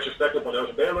your retrospective on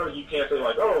Elgin Baylor, you can't say,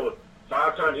 like, oh,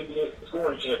 5-time NBA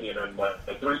scoring champion and, like,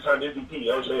 a 3-time MVP,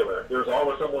 Elgin Baylor. There's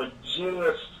always someone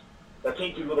just a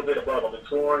team a little bit above him in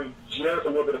scoring, just a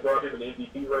little bit above him in the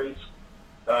MVP race.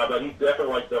 But he's definitely,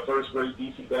 like, the first great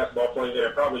DC basketball player there,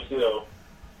 and probably still,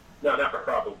 no, not for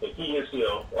probably, but he is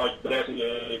still, like, the best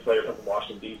NBA player from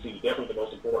Washington, D.C., definitely the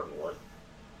most important one.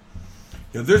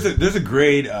 You know, there's a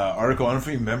great article, I don't know if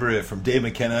you remember it, from Dave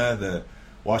McKenna, the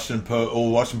Washington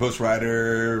Post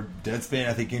writer, Deadspin,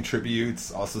 I think,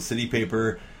 contributes, also City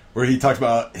Paper, where he talked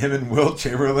about him and Wilt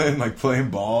Chamberlain, like,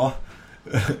 playing ball,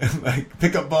 like,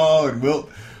 pickup ball, and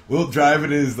Wilt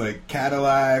driving his, like,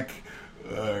 Cadillac,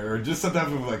 or just some type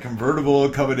of, like, convertible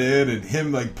coming in, and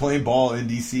him, like, playing ball in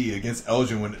D.C. against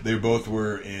Elgin when they both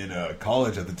were in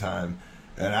college at the time.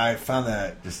 And I found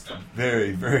that just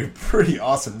very, very pretty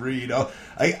awesome read.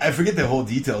 I forget the whole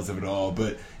details of it all,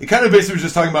 but it kind of basically was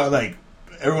just talking about, like,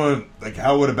 everyone, like,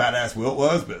 what a badass Wilt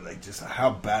was, but, like, just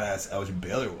how badass Elgin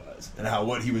Baylor was, and how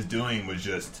what he was doing was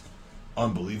just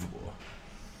unbelievable.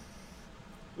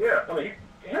 Yeah, I mean,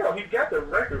 he's got the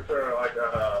record for, like,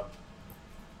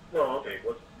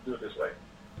 let's do it this way.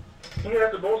 He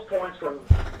has the most points from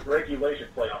regulation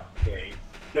playoff game,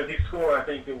 because he scored, I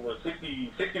think it was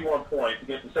 61 points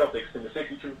against the Celtics in the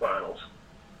 62 finals.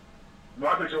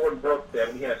 Michael Jordan broke that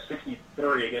when he had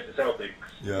 63 against the Celtics,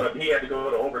 but he had to go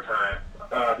to overtime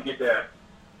to get that.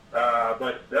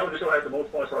 But Elgin still has the most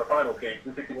points for our finals game.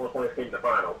 61 points came in the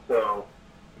finals. So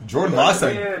Jordan lost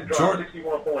that. Jordan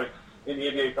 61 points in the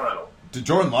NBA finals.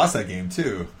 Jordan lost that game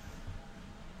too,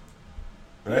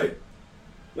 right?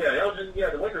 Yeah, Elgin. Yeah,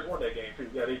 the Lakers won that game too.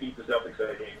 Yeah, they beat the Celtics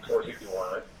that game, scored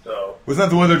 61. So wasn't that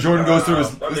the one that Jordan goes through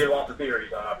his? They lost the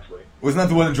series, obviously. Wasn't that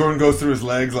the one that Jordan goes through his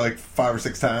legs like 5 or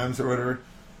 6 times or whatever?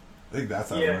 I think that's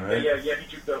that one, right? Yeah.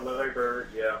 He juked up Larry Bird.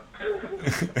 Yeah.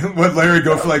 What Larry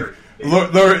go for like?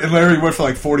 Larry went for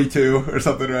like 42 or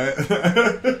something, right?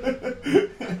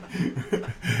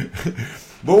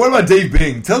 But what about Dave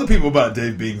Bing? Tell the people about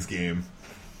Dave Bing's game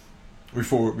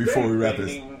before we wrap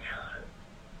this.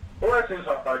 Well, that's his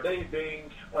hard. Dave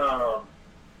Bing, another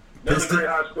great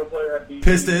high school player at BC.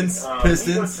 Pistons.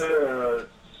 He went to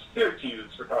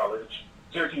Syracuse for college,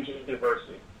 Syracuse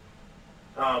University.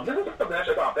 This is something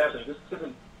actually about fascinating. This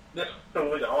isn't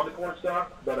necessarily the on-the-court stuff,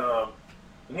 but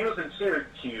when he was in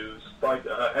Syracuse, like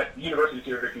at the University of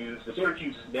Syracuse, the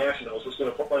Syracuse Nationals were still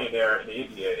playing there in the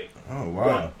NBA. Oh,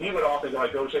 wow. So he would often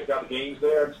like go check out the games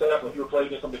there and stuff when he would play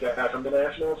against some of the guys from the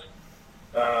Nationals.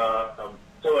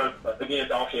 So again,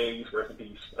 Dolph Schayes, rest in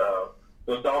peace. So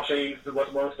Dolph Schayes was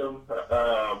amongst them.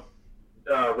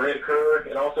 Red Kerr,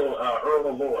 and also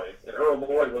Earl Lloyd. And Earl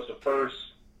Lloyd was the first.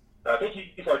 I think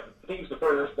he was the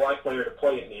first black player to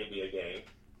play in the NBA game.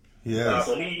 Yes.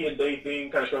 So he and Dave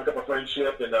Bing kind of struck up a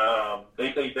friendship, and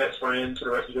they stayed best friends for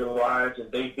the rest of their lives.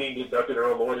 And Dave Bing inducted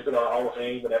Earl Lloyd into the Hall of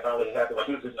Fame, and that finally happened. Like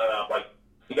he was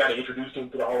the guy that introduced him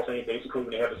to the Hall of Fame, basically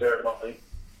when they had the ceremony.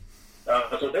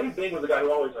 So Dave Bing was the guy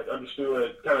who always like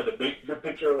understood kind of the big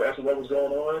picture as to what was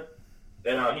going on.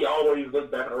 And he always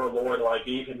looked back at Earl Lloyd, like,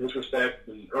 gave him his respect.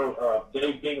 And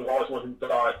Dave Bing was always one who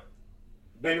thought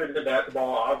bigger than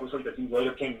basketball, obviously, because he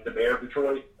later came to the Mayor of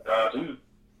Detroit. I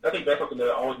think that's something that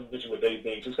I always mentioned with Dave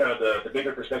Bing, just kind of the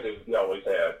bigger perspective he always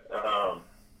had.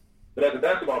 But as a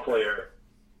basketball player,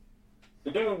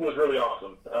 the dude was really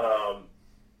awesome.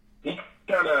 He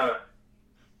kind of,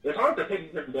 it's hard to pin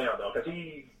him down, though, because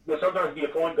he would sometimes be a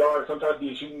point guard, sometimes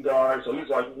be a shooting guard, so he was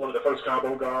like one of the first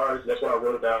combo guards. That's what I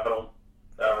wrote about him.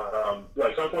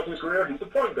 Like some points in his career, he's a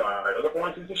point guard. Other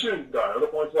points, he's a shooting guard. Other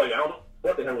points, like, I don't know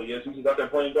what the hell he is. He's just out there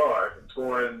playing guard,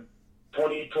 scoring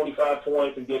 20, 25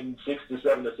 points and getting 6 to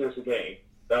 7 assists a game.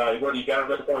 Whether you got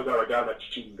him at the point guard or got him at the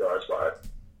shooting guard spot.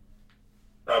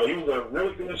 But he was a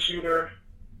really good shooter.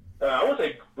 I wouldn't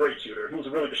say great shooter. He was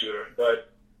a really good shooter.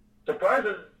 But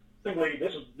surprisingly,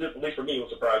 this was, at least for me, was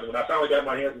surprising. When I finally got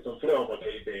my hands on some film on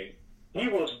Dave Bing, he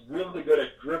was really good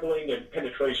at dribbling and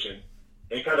penetration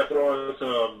and kind of throwing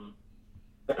some,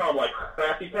 I call them like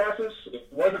crafty passes. It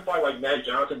wasn't quite like Matt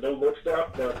Johnson, no-look stuff,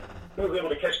 but he was able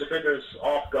to catch defenders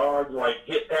off guard, like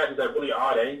hit passes at really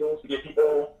odd angles to get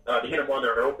people to hit them when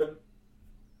they're open.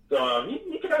 So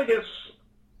he kind of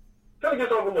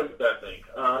gets overlooked, I think.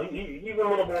 He's a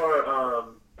little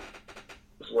more,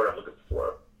 what's the word I'm looking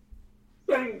for?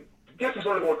 Yeah, I guess he's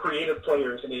one of the more creative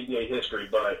players in NBA history,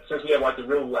 but since we have like the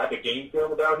real lack of game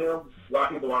film about him, a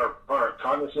lot of people aren't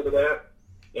cognizant of that.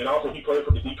 And also, he played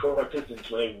for the Detroit Pistons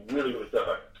when they really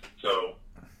sucked. So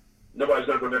nobody's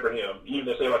going to remember him. Even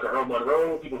if they say like Earl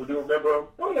Monroe, people who do remember him,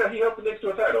 oh yeah, he helped the Knicks to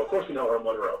a title. Of course we know Earl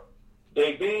Monroe.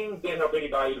 Dave Bing didn't help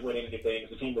anybody to win anything.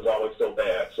 The team was always so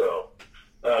bad. So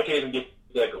I can't even get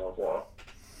that going for him.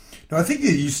 No, I think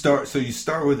that you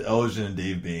start with Elgin and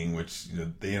Dave Bing, which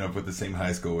they end up with the same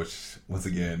high school, which once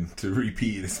again to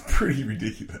repeat is pretty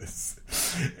ridiculous.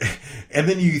 And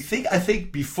then I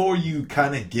think before you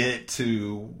kind of get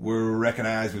to where we're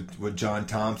recognized with John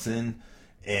Thompson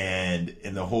and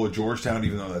the whole Georgetown,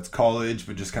 even though that's college,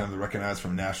 but just kind of recognized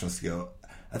from a national scale,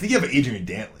 I think you have Adrian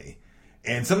Dantley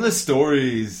and some of the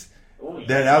stories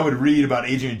that I would read about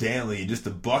Adrian Dantley, just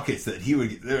the buckets that he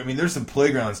would. I mean, there's some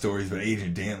playground stories about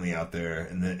Adrian Dantley out there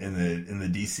in the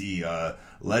DC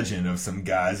legend of some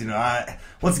guys.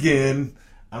 Once again,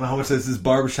 I don't know how much this is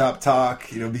barbershop talk,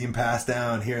 being passed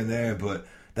down here and there, but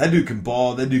that dude can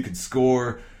ball, that dude can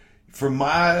score. From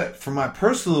my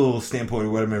personal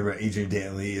standpoint, what I remember about Adrian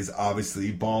Dantley is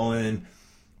obviously balling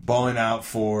out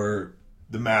for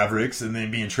the Mavericks and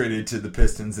then being traded to the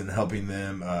Pistons and helping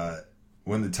them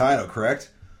win the title,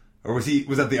 correct? Or was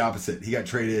that the opposite? He got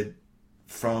traded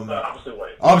from opposite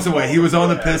way. Opposite way. He was on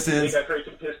the Pistons. They got traded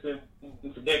to the Pistons.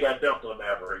 They got dumped on the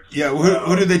Mavericks. Yeah.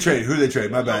 Who did they trade? Who did they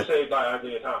trade? My bad. Saved by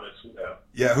Isaiah Thomas.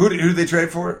 Yeah. Who did they trade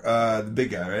for? The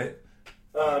big guy, right?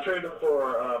 Traded him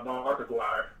for Mark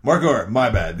Aguirre. Mark Aguirre.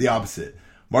 My bad. The opposite.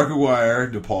 Mark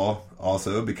Aguirre, DePaul,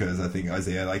 also because I think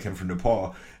Isaiah liked him from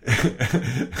DePaul.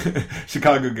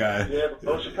 Chicago guy.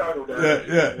 Yeah, Chicago guy.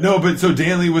 Yeah. No, but so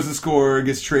Dantley was the scorer,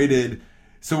 gets traded.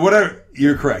 So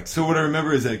you're correct. So what I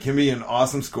remember is that it can be an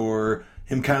awesome scorer,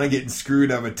 him kind of getting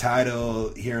screwed out of a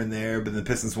title here and there, but the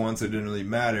Pistons won, so it didn't really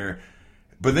matter.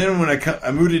 But then when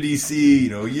I moved to DC,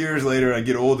 years later, I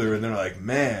get older, and they're like,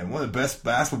 man, one of the best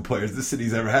basketball players this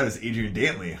city's ever had is Adrian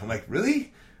Dantley. I'm like,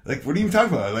 really? Like, what are you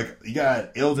talking about? Like, you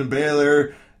got Elgin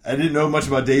Baylor. I didn't know much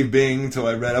about Dave Bing until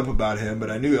I read up about him, but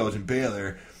I knew Elgin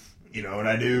Baylor, and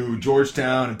I knew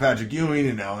Georgetown and Patrick Ewing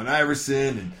and Allen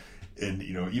Iverson and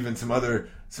even some other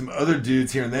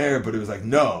dudes here and there, but it was like,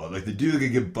 no, like the dude that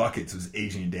could get buckets was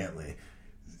Adrian Dantley.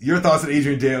 Your thoughts on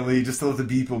Adrian Dantley, just to let the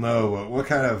people know what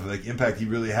kind of like impact he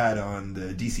really had on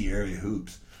the DC area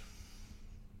hoops.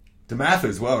 DeMatha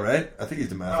as well, right? I think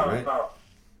he's DeMatha, right?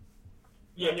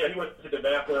 Yeah, he went to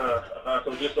DeMatha,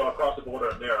 so just across the border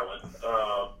in Maryland.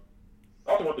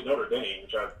 Also went to Notre Dame,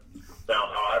 which I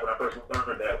found odd when I first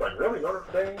learned that. Like, really, Notre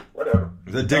Dame? Whatever.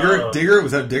 Was that Digger?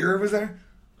 Was that Digger was there?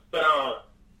 But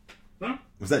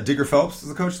was that Digger Phelps as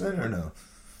the coach then, or no?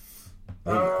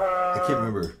 I can't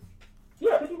remember.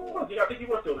 Yeah, I think he was. Yeah, I think he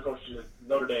was still the coach at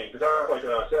Notre Dame because I was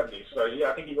like 70s. So yeah,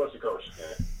 I think he was the coach.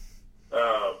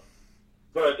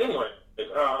 But anyway,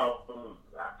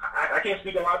 I can't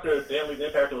speak a lot to Dantley's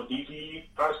impact on DC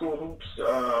high school hoops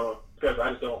because I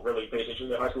just don't really pay attention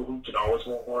to high school hoops and always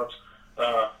forms.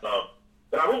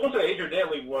 But I will say Adrian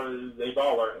Dantley was a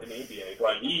baller in the NBA.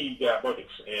 Like, he got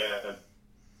buckets, and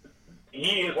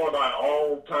he is one of my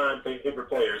all-time favorite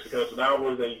players because when I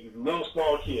was a little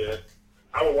small kid,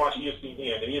 I would watch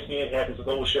ESPN, and ESPN had this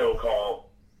little show called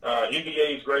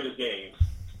NBA's Greatest Games.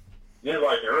 This is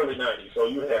like the early 90s. So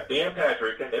you would have Dan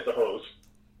Patrick as the host,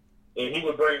 and he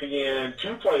would bring in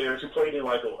two players who played in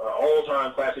like an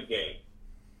all-time classic game.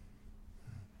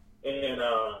 And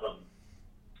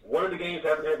one of the games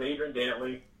happened to have Adrian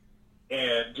Dantley,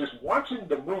 and just watching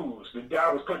the moves the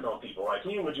guy was putting on people, like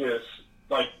he would just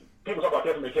like people talk about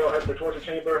Kevin McHale having the torture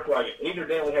chamber. Like Adrian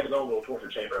Dantley had his own little torture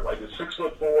chamber, like this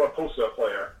 6'4" post-up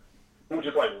player who would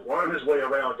just like worm his way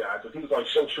around guys. So he was like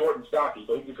so short and stocky,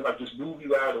 so he could like just move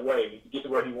you out of the way to get to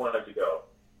where he wanted to go.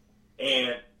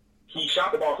 And he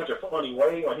shot the ball in such a funny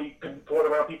way, like he could throw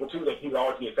it around people too that he would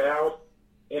always get fouled.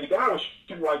 And the guy was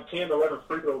shooting like 10 to 11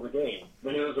 free throws a game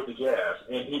when he was with the Jazz,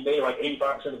 and he made like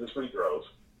 85% of his free throws.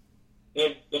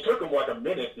 And it took him like a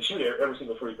minute to shoot every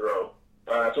single free throw.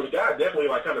 So the guy definitely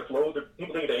like kind of flowed.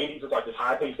 People think the 80s was like this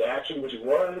high-paced action, which it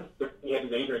was. But he had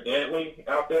this Adrian Dantley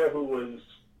out there who was,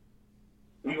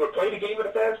 we would play the game at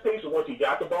a fast pace, but once he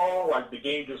got the ball, like the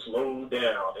game just slowed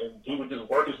down. And he would just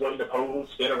work his way in the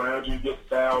post, spin around you, get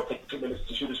fouled, take 2 minutes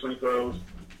to shoot his free throws.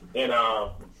 And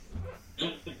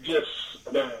just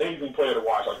an amazing player to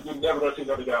watch. Like you're never going to see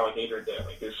another guy like Adrian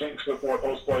Dantley. This 6'4"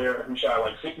 post player who shot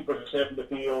like 60% from the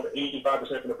field,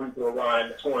 85% from the free throw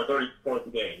line, scoring 30 points a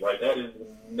game. Like that is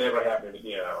never happening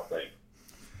again, I don't think.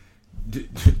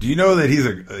 Do you know that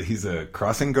he's a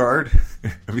crossing guard?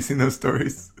 Have you seen those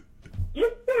stories? Yeah,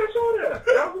 I saw that.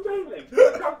 That was amazing.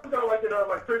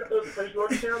 Like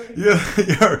Georgia County.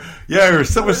 Yeah, or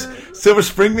Silver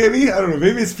Spring, maybe. I don't know.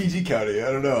 Maybe it's PG County. I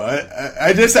don't know.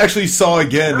 I just actually saw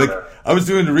again. Like I was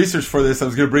doing the research for this. I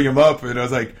was going to bring him up, and I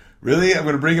was like, really? I'm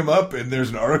going to bring him up, and there's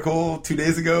an article 2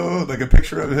 days ago, like a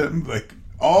picture of him, like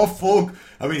all full.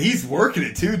 I mean, he's working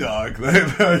it too, dog.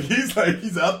 Like, he's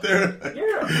out there,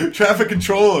 like, traffic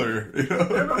controller. You know.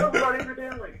 That's what I love about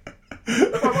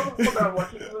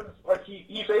him.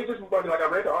 He says this, but like I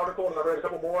read the article and I read a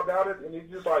couple more about it, and he's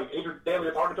just like Adrian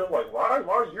Dantley talking to him like, why are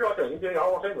you like an NBA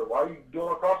Hall of Famer? Why are you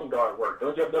doing crossing guard work?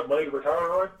 Don't you have enough money to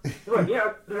retire on? He's like, yeah,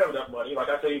 I do have enough money. Like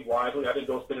I saved wisely. I didn't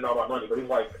go spending all my money, but he's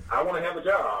like, I want to have a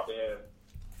job, and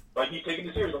like he's taking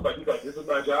it serious. He's like, this is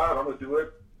my job. I'm gonna do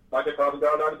it like a crossing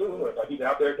guard not to do it. Like he's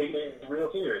out there taking it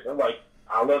real serious. I'm like,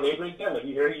 I love Adrian Dantley.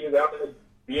 Here he is out there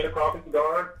being a crossing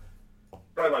guard.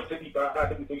 Probably like 55,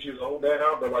 56 years old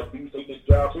now, but like he's taking his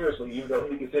job seriously, even though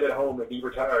he can sit at home and be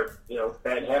retired, you know,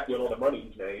 fat and happy on all the money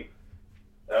he's made.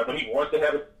 But he wants to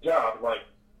have a job. Like,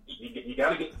 you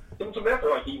got to get him some effort.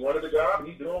 Like, he wanted a job, and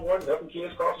he's doing one, helping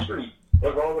kids cross the street.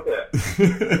 What's wrong with that?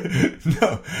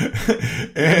 No.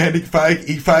 And he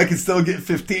probably can still get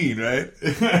 15, right?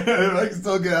 I can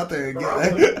still get out there and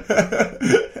get that.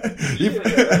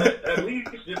 At least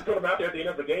just put him out there at the end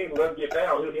of the game and let him get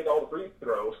down. He'll hit all the free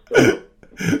throws. So.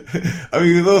 I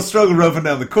mean, a little struggle roughing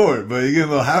down the court, but you get a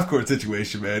little half-court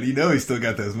situation, man. You know he still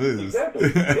got those moves. Exactly.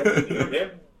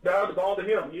 Then down the ball to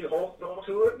him. He holds on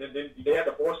to it, and then they have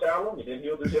to force down him, and then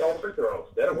he'll just hit all the free throws.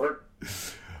 That'll work.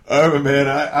 All right,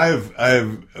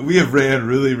 man. We have ran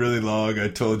really, really long. I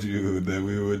told you that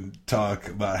we would talk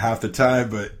about half the time,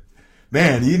 but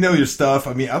man, you know your stuff.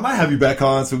 I mean, I might have you back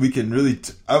on so we can really.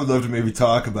 I would love to maybe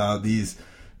talk about these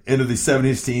end of the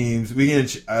 70s teams.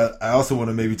 I also want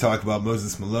to maybe talk about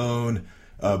Moses Malone.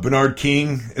 Bernard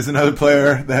King is another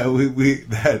player that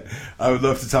that I would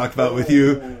love to talk about with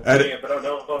you. But I don't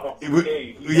know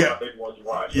BK. Yeah. Big ones to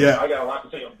watch. Yeah. I got a lot to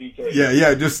say on BK.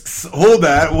 Yeah. Just hold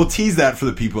that. We'll tease that for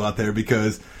the people out there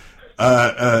because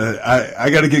I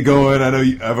got to get going. I know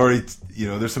I've already,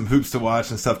 there's some hoops to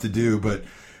watch and stuff to do, but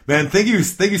man, thank you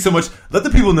so much. Let the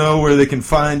people know where they can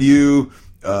find you.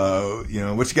 What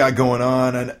you got going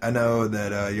on. I know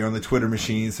that you're on the Twitter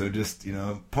machine, so just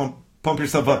pump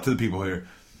yourself up to the people here.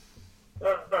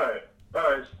 All right.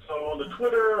 So on the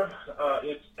Twitter,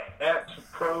 it's at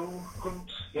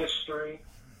ProHoopsHistory.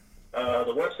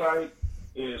 The website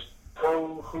is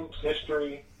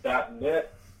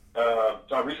prohoopshistory.net. So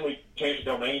I recently changed the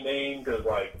domain name because,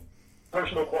 like,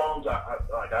 personal qualms. I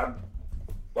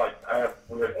have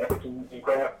weird ethics and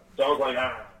crap. So I was like,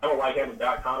 I don't like having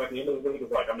 .com at the end of the day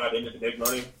because, like, I'm not into the big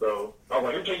money. So I was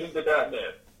like, I'm changing to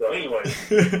 .net. So anyway,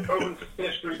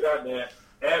 prohoopshistory.net.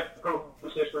 At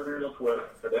ProHoopsHistory on Twitter.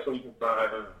 That's where you can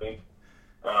find everything.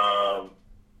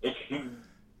 If you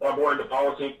are more into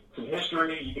politics and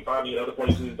history, you can find me in other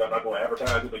places. I'm not going to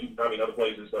advertise it, but you can find me in other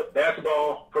places. But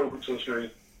basketball, ProHoopsHistory,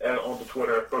 and on the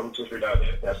Twitter,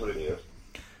 ProHoopsHistory.net. That's what it is.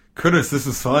 Curtis, this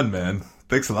was fun, man.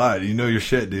 Thanks a lot. You know your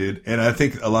shit, dude. And I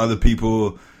think a lot of the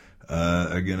people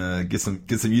are gonna get some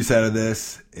use out of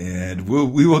this, and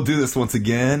we will do this once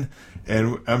again.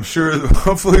 And I'm sure,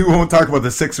 hopefully, we won't talk about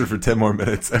the Sixers for 10 more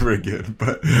minutes ever again.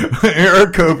 But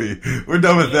Eric Kobe, we're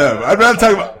done with them. I'd rather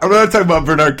talk about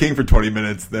Bernard King for 20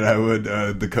 minutes than I would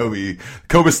the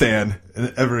Kobe stand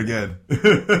ever again.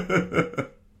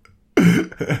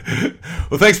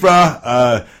 Well, thanks,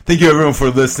 brah. Thank you, everyone,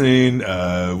 for listening.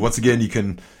 Once again, you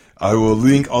can I will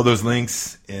link all those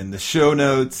links in the show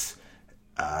notes.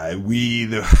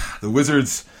 The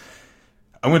Wizards,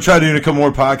 I'm going to try doing a couple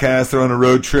more podcasts. They're on a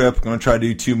road trip. I'm going to try to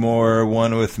do 2 more,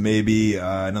 one with maybe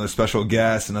another special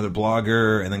guest, another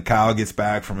blogger, and then Kyle gets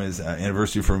back from his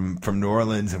anniversary from New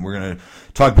Orleans, and we're going to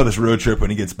talk about this road trip when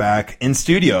he gets back in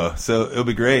studio. So it'll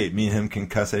be great. Me and him can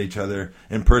cuss at each other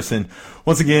in person.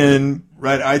 Once again,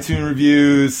 write iTunes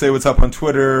reviews, say what's up on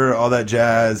Twitter, all that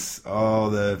jazz, all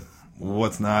the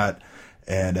what's not,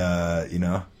 and,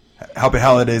 happy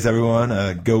holidays,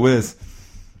 everyone. Go Wiz.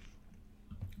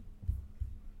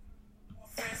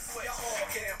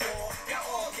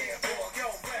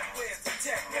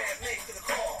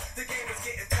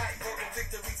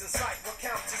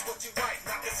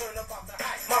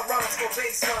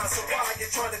 Baseline, so why you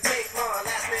trying to take mine?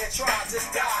 Last man tried,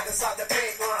 just died inside the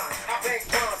paint line. I bank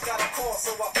rhymes, got a call,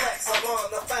 so I flex. I'm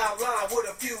on the foul line with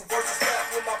a few verses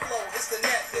left. With my flow, it's the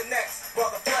next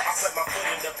brother flex. I set my foot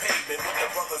in the pavement with the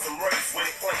brothers I'm raised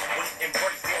with. Play with and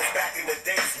break dance back in the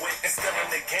days with. And still in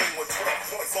the game with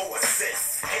 12 points, 4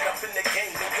 assists. Get up in the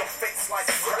game in your face like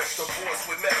fresh. The voice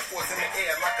with metaphors in the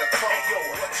air like a car. Hey, yo,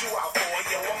 what you out for?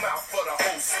 Yo, I'm out for the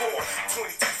whole score.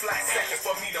 22 flat seconds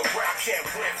for me to rap. Can't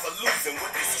win for losing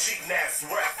with this cheating ass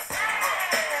rap.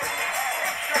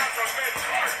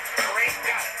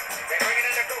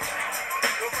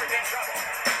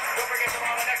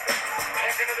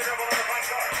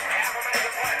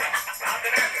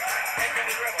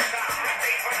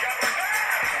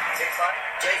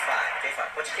 J5,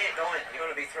 but you can't go in. You're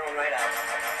going to be thrown right out.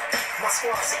 My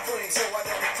squad's supreme, so I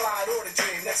don't reply or the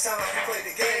dream. Next time you play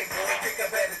the game, boy, pick a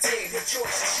better team. Your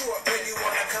choice is short when you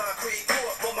on a concrete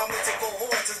court. But my mental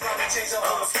horns is about to change the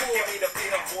whole sport. Give me the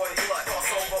feel, boy, blood. Cross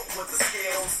over with the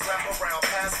skills. Wrap around,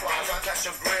 pass flies, I got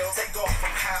your grill. Take off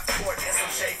from half court and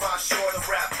some J5 short. A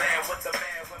rap band with the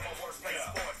man with